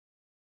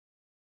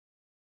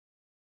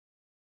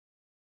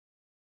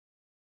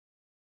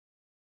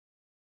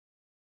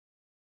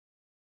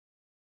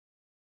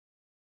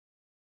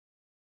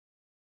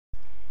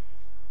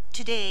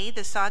Today,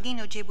 the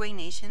Saugeen Ojibway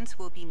nations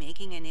will be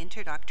making an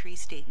introductory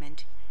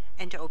statement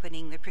and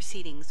opening the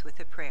proceedings with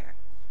a prayer.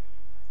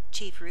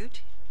 Chief Root,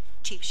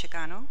 Chief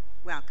Shigano,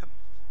 welcome.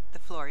 The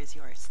floor is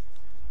yours.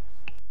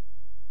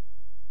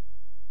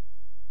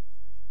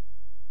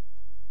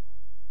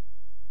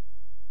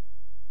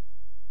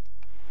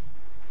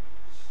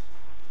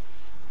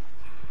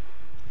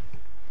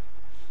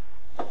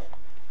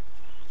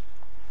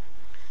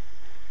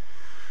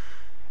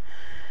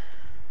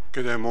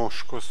 Kede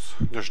moshkos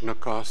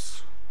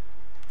dashnakas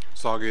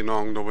Saugeen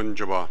ong do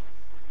Bunjaba.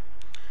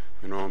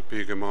 You know,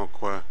 pige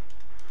makwa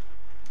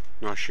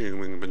na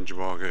shingwing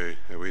Bunjaba ge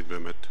e wid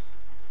bimit.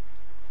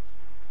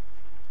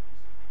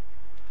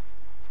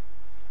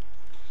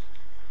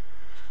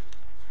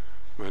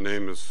 My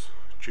name is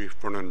Chief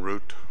Vernon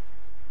Root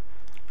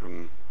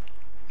from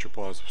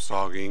Chippewas of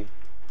Saugeen,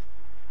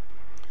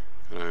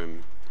 and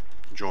I'm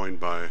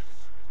joined by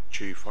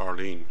Chief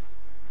Arlene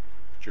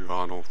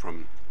Gigano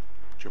from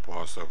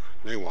Chippewas of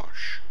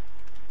Nawash.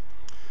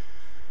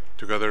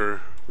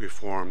 Together we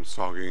form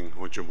Saugeen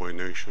Ojibway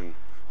Nation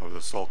of the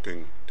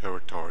Saugeen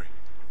Territory.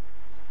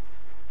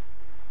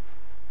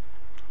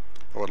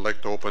 I would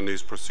like to open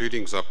these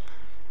proceedings up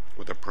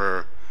with a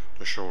prayer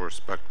to show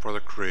respect for the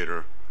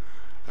Creator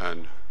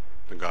and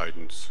the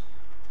guidance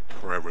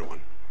for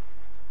everyone.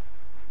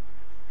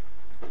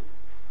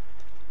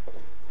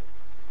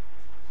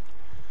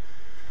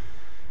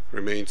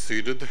 Remain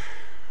seated.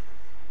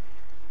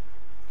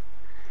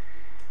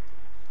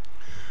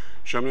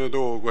 Shamna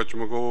do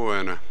gwachmago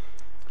and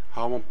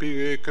how mon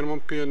pig can mon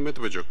pig and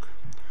mitbajuk.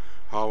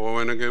 How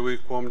when a gay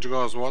week wam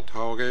jagas what,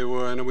 how gay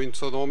and a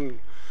winsadom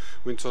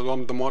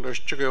the mother's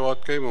chicken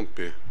what came on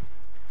pig.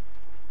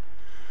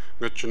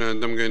 Gotcha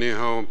and them gany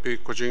how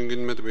pig coaching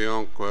in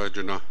mitbion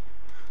quajana.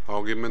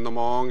 How give me the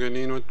mong and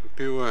in with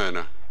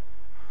piwana.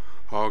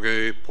 How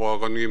gay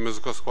pork and give me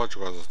the squatch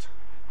was it.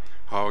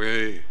 How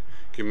gay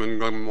give me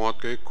gun what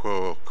gay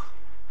cook.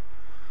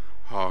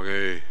 How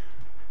gay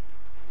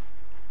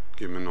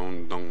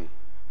Gimen dong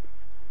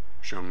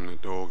shamne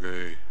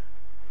doge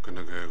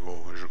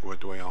kanagego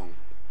jgwetwayang.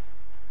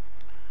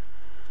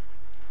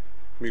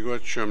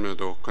 Migot shamne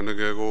do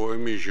kanagego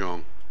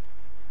emijong.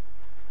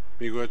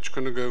 Migot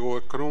kanagego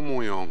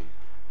ekromoyong.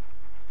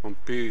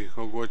 Ompi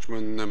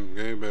hogwachman nem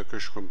ge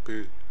bekish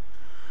kompi.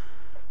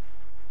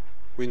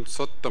 Win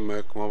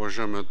sattamek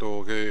mavajame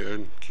doge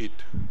en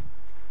kit.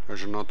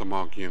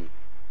 Ajnatamagying.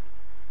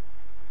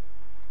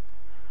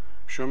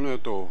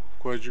 Shamne do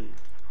kwaj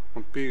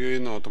Pig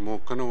in out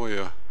mo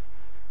kanawaya.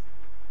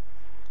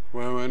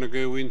 When a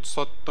gay wind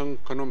satan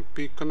canon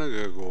peak and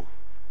a go.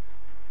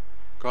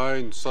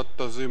 Kain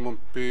satazimon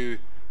pig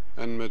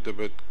and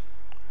medabet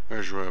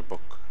as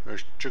rebok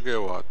as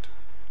chigawat.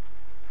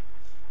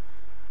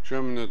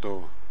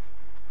 Shemnedo.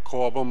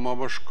 Coabam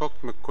mabashkok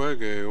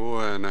mcquege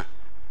oana.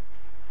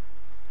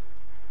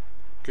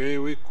 Gay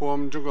we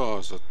quam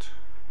jagazat.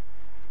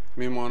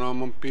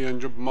 Mimonamon p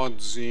and jab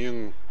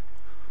modzing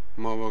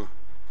mava.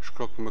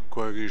 Skok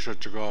McQuaggy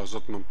Shachagaz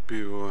at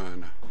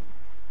Mampiwana.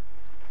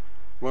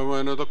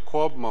 When at the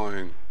quab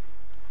mine.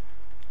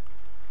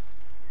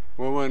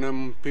 When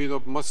I'm peed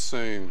up must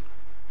saying.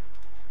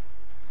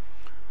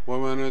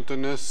 When at the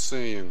nest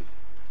saying.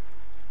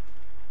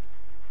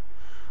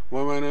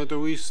 When at the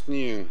west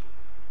neing.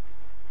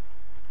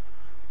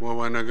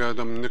 When I got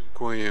them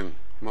nickquaying,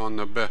 man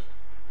the be.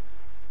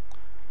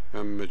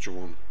 And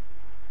Midgewum.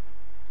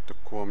 The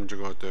quam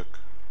jagatek.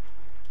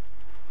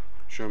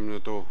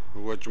 Shamna to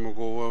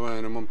wajmugo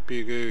and a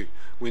mumpige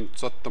win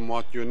satam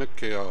what you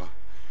nekea.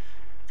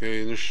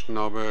 Gay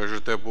nishnabe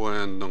jatebo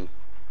endung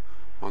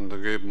on the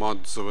gay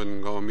mods of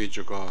an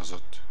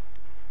gamijagazat.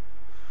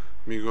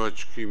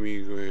 Migochki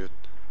migoet.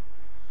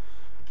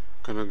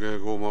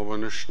 Kanage go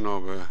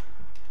mavanishnabe.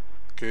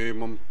 Gay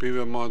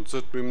mumpive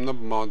modzat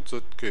bimnab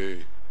modzat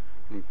gay.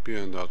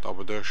 Mumpian that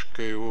abadesh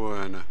gay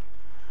oana.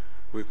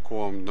 We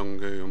quam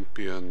dungay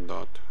umpian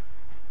that.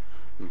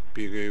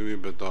 Mpige we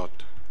bedat.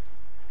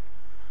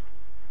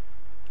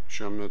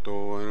 Shamna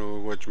to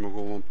and watch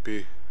Mago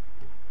Mumpy.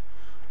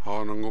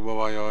 How Nango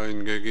Bavaya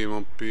in Gagi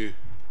Mumpy.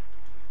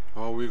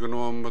 How we can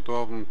know but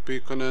often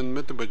pecan and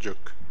metabajuk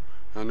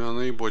and an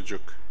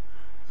ebajuk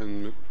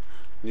and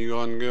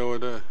Nigan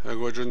Gilda, a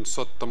gojan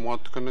satam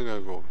what can I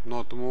go?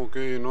 Not moke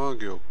in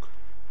Agiok.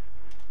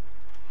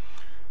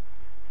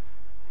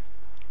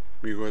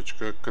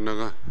 Migachka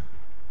Kanaga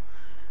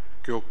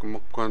Gyok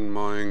Mukwan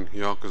Mine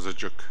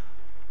Yakazajuk.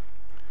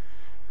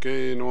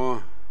 Gay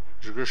no.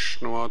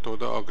 Jgishnoa to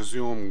the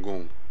axiom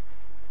gong.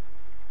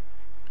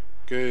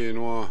 Gay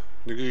no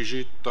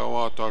negijita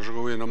wat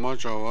ajgowina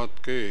maja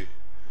wat gay.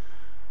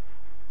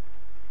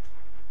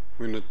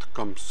 When it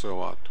comes to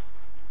what.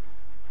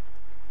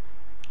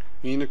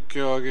 In a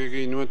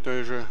kiagi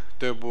nuetaja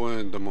debo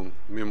and among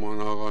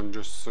Mimonagan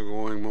just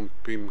going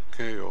mumpim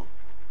keo.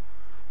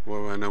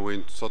 When I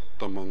went sat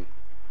among.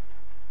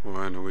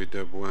 When we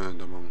debo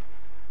and among.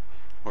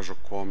 Was a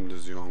quam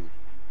des young.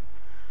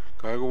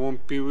 Kago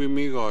won't be with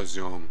me guys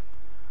young.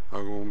 I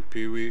won't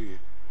be with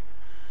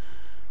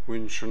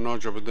when she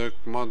not a deck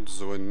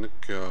mods when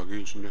Nick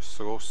Gijin is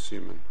so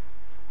seaman.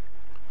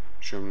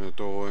 Shemna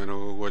to ena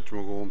go watch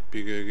mo go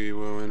pigegi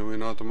when we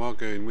not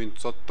make in win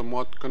sat the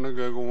mat kana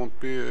go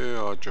pi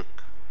ajak.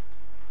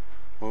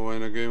 O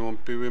when a game on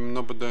pivim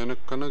no badana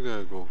kana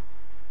go.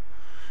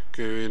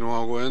 Ke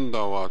no go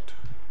enda wat.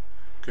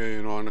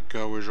 Ke no an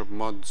ka wish of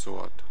mud so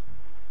what.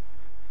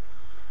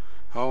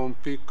 How on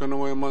peak kana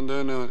way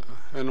mandana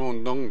and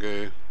on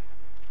dunge.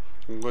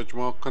 Watch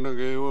mo kana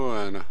go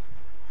ena.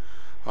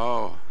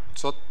 How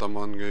sat the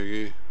man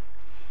gegi.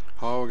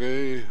 How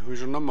gay we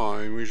should not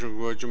mind, we should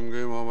go jum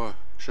game over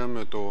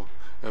Shemeto,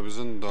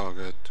 Ebsen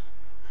Daget,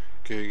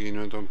 Kegin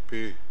and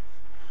P.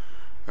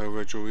 I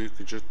watch a week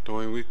just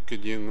doing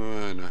wicked young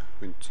man,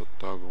 Vincent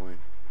Dogway.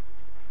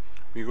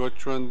 We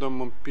got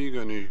random on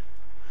Pigany,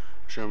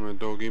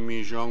 Shemeto, give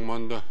me young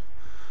manda.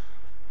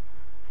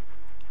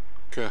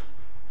 Ke,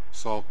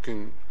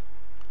 Saugeen,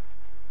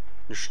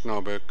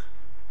 Nishnabek,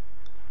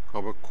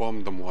 have a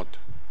quam them what.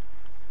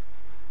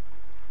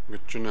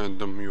 Get you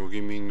random, you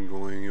give me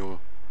going your.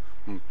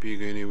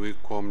 Pigany we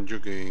come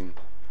jugging,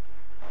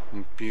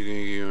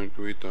 pigany and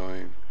we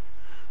dying.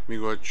 Me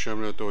got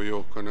Shemlet or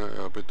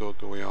Yokana, a bit of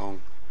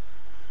young.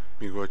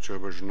 Me got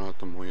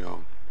Chabajnatum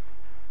young.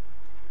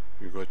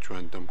 Me got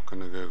Trentum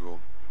Kanagago.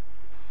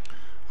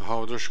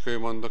 How does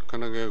came on the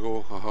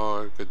Kanagago,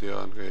 ha,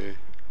 Gadian gay,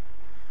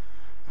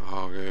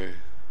 ha gay.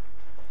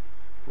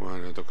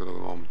 When I took the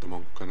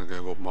monk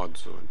Kanagago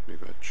mods and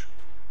me got.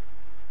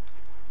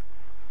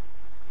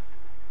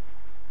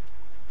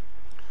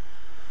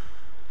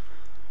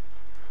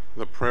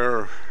 The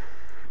prayer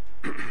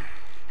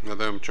of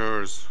them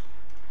chairs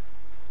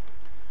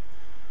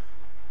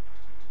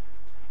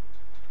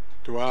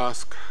to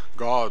ask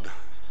God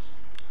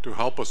to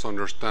help us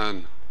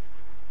understand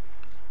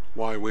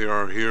why we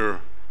are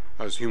here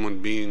as human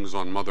beings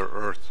on Mother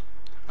Earth,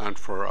 and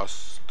for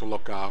us to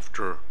look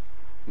after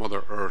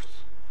Mother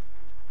Earth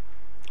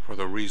for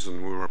the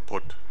reason we were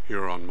put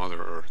here on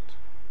Mother Earth.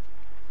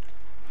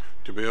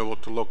 To be able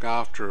to look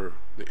after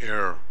the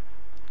air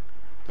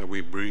that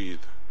we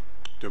breathe,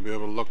 to be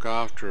able to look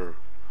after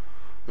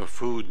the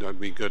food that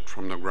we get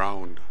from the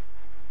ground,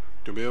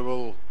 to be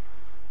able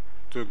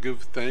to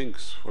give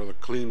thanks for the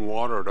clean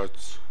water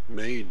that's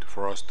made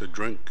for us to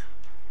drink,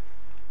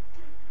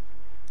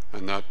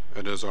 and that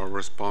it is our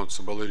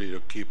responsibility to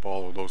keep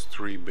all of those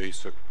three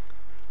basic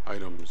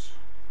items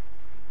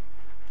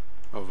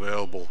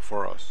available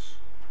for us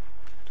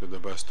to the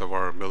best of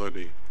our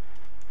ability,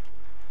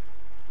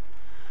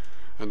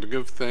 and to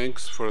give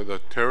thanks for the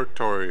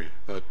territory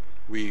that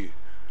we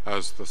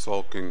as the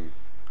Saugeen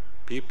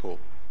people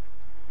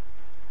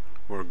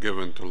were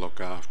given to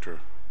look after.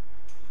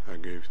 I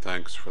gave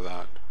thanks for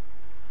that.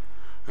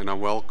 And I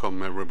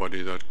welcome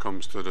everybody that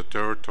comes to the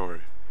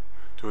territory,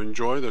 to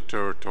enjoy the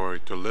territory,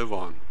 to live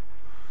on,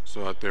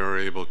 so that they are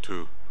able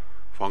to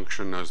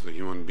function as the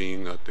human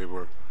being that they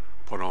were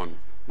put on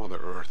Mother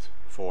Earth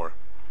for.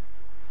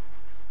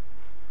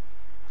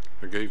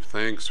 I gave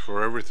thanks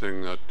for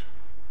everything that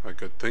I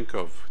could think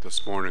of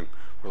this morning,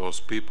 for those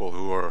people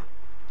who are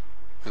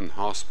in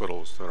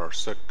hospitals that are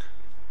sick,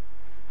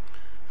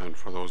 and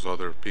for those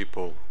other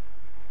people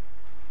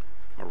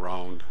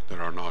around that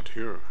are not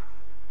here.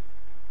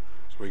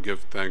 So we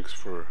give thanks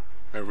for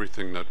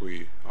everything that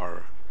we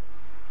are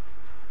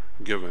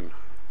given,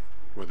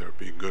 whether it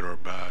be good or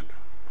bad,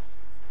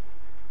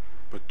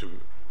 but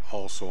to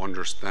also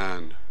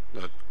understand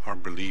that our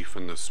belief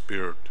in the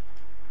Spirit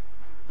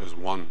is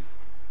one,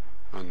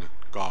 and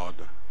God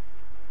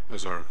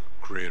is our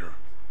Creator.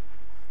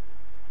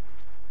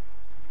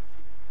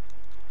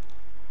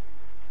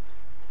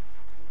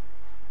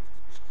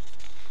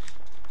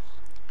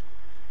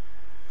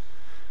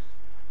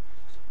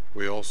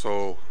 We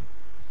also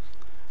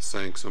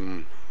sang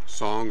some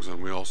songs,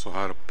 and we also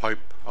had a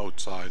pipe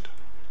outside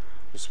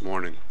this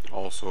morning,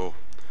 also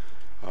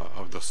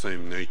of the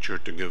same nature,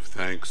 to give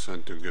thanks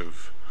and to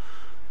give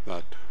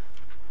that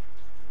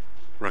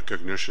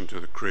recognition to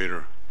the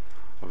Creator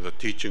of the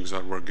teachings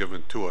that were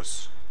given to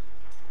us,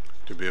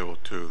 to be able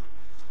to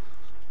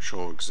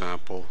show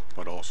example,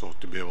 but also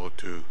to be able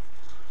to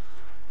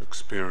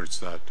experience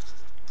that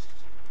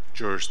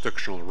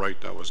jurisdictional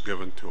right that was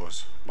given to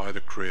us by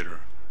the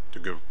Creator, to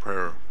give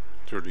prayer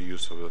through the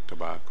use of the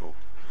tobacco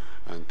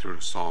and through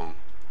the song.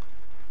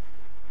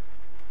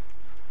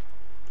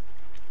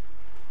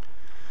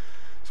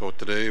 So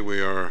today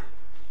we are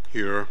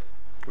here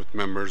with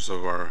members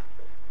of our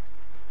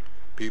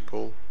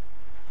people,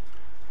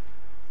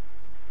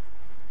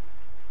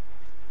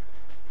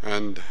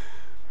 and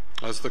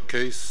as the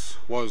case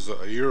was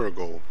a year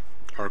ago,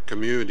 our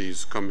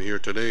communities come here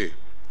today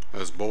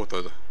as both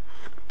a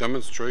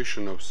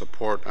demonstration of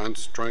support and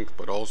strength,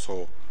 but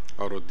also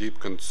out of deep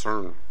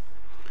concern.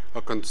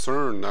 A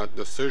concern that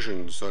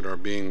decisions that are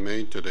being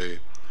made today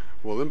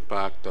will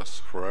impact us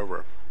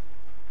forever.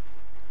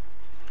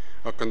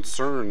 A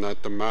concern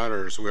that the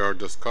matters we are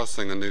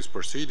discussing in these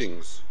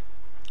proceedings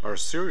are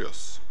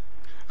serious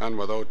and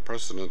without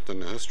precedent in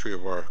the history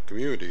of our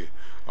community,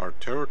 our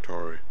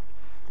territory,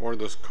 or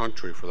this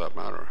country for that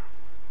matter.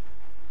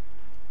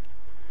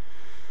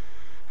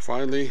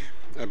 Finally,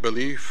 a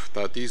belief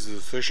that these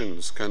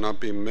decisions cannot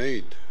be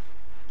made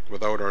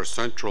without our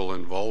central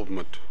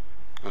involvement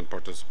and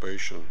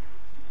participation.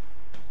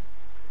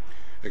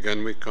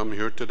 Again, we come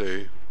here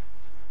today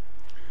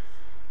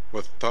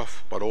with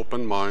tough but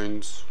open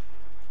minds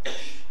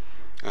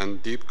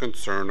and deep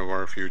concern of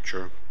our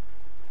future.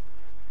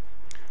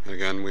 And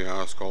again, we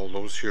ask all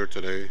those here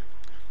today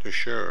to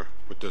share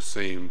with the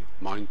same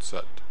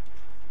mindset.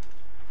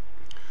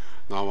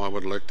 Now I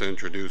would like to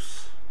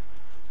introduce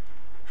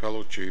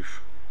fellow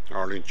Chief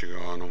Arlene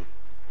Chigano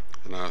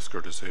and ask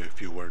her to say a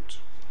few words.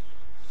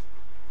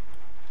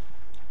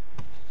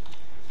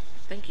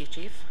 Thank you,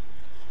 Chief.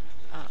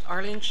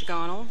 Arlene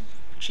Chigano,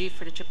 Chief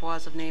for the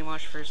Chippewas of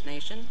Nawash First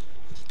Nation.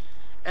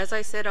 As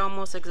I said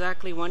almost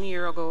exactly 1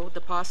 year ago,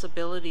 the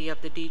possibility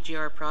of the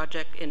DGR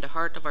project in the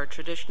heart of our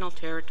traditional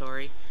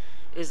territory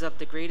is of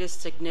the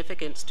greatest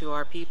significance to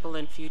our people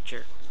and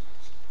future.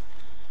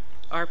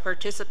 Our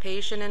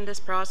participation in this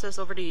process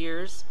over the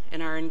years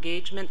and our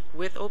engagement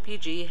with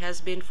OPG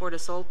has been for the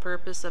sole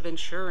purpose of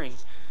ensuring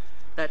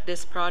that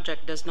this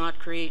project does not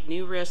create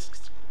new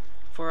risks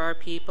for our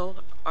people,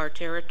 our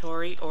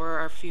territory, or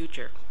our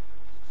future.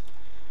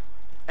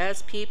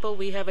 As people,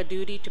 we have a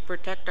duty to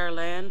protect our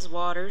lands,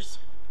 waters,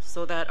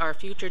 so that our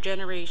future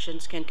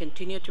generations can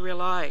continue to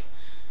rely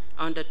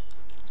on the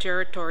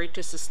territory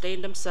to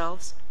sustain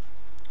themselves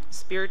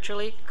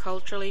spiritually,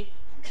 culturally,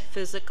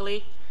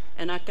 physically,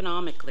 and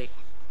economically.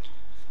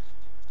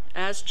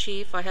 As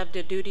Chief, I have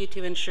the duty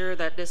to ensure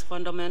that this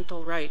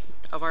fundamental right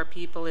of our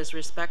people is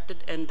respected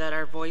and that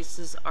our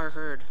voices are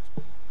heard.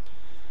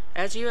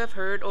 As you have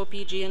heard,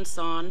 OPG and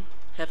SON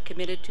have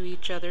committed to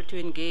each other to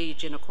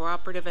engage in a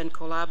cooperative and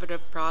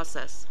collaborative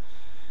process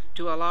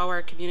to allow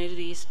our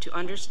communities to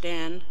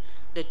understand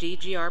the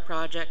DGR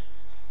project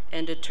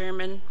and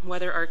determine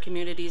whether our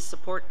communities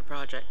support the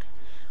project.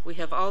 We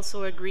have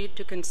also agreed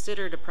to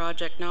consider the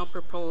project now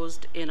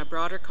proposed in a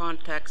broader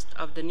context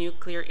of the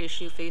nuclear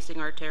issue facing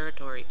our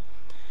territory,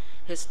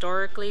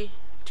 historically,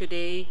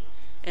 today,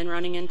 and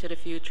running into the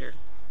future.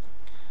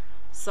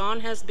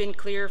 SON has been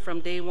clear from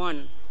day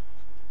one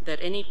that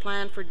any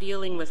plan for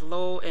dealing with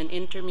low and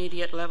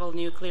intermediate level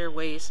nuclear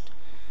waste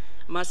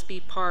must be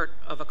part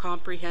of a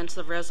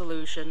comprehensive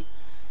resolution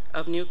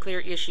of nuclear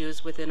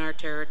issues within our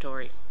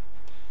territory.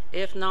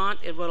 If not,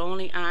 it will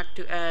only act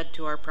to add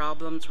to our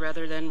problems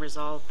rather than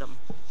resolve them.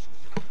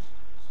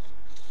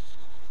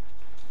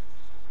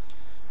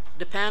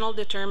 The panel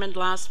determined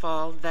last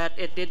fall that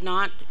it did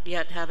not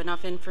yet have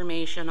enough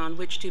information on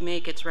which to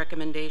make its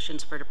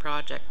recommendations for the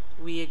project.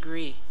 We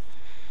agree.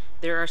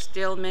 There are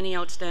still many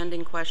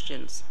outstanding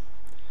questions.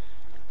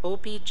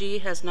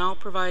 OPG has now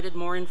provided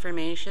more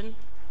information.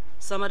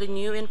 Some of the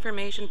new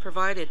information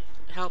provided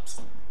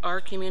helps our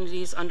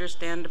communities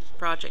understand the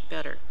project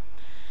better.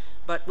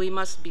 But we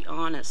must be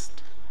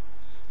honest.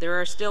 There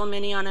are still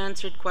many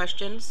unanswered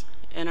questions,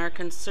 and our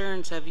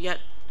concerns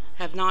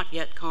have not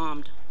yet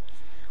calmed.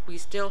 We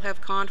still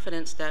have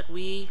confidence that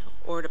we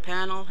or the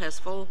panel has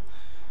full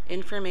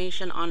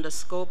information on the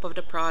scope of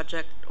the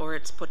project or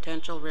its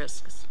potential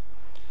risks.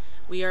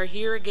 We are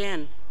here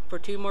again for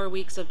 2 more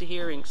weeks of the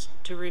hearings.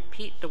 To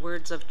repeat the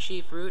words of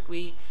Chief Root,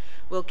 we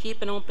will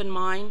keep an open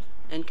mind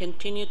and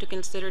continue to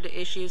consider the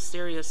issues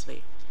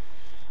seriously.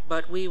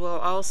 But we will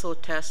also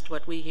test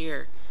what we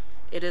hear.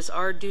 It is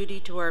our duty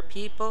to our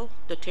people,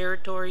 the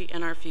territory,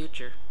 and our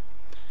future.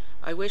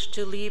 I wish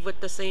to leave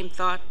with the same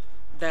thought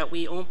that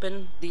we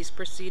opened these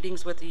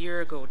proceedings with a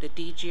year ago. The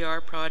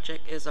DGR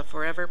project is a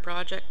forever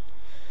project.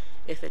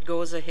 If it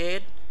goes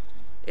ahead,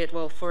 it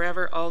will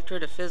forever alter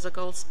the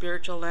physical,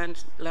 spiritual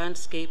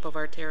landscape of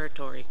our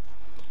territory.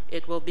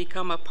 It will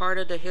become a part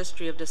of the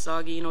history of the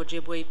Saugeen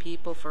Ojibway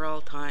people for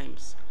all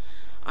times.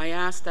 I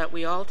ask that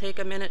we all take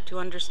a minute to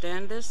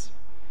understand this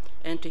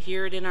and to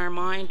hear it in our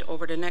mind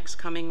over the next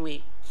coming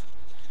week.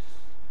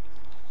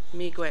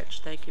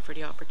 Miigwech, thank you for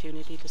the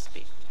opportunity to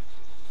speak.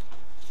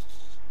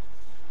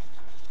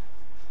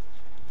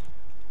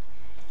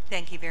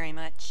 Thank you very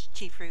much,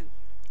 Chief Root,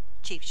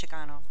 Chief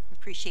Chigano.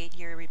 Appreciate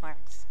your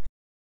remarks.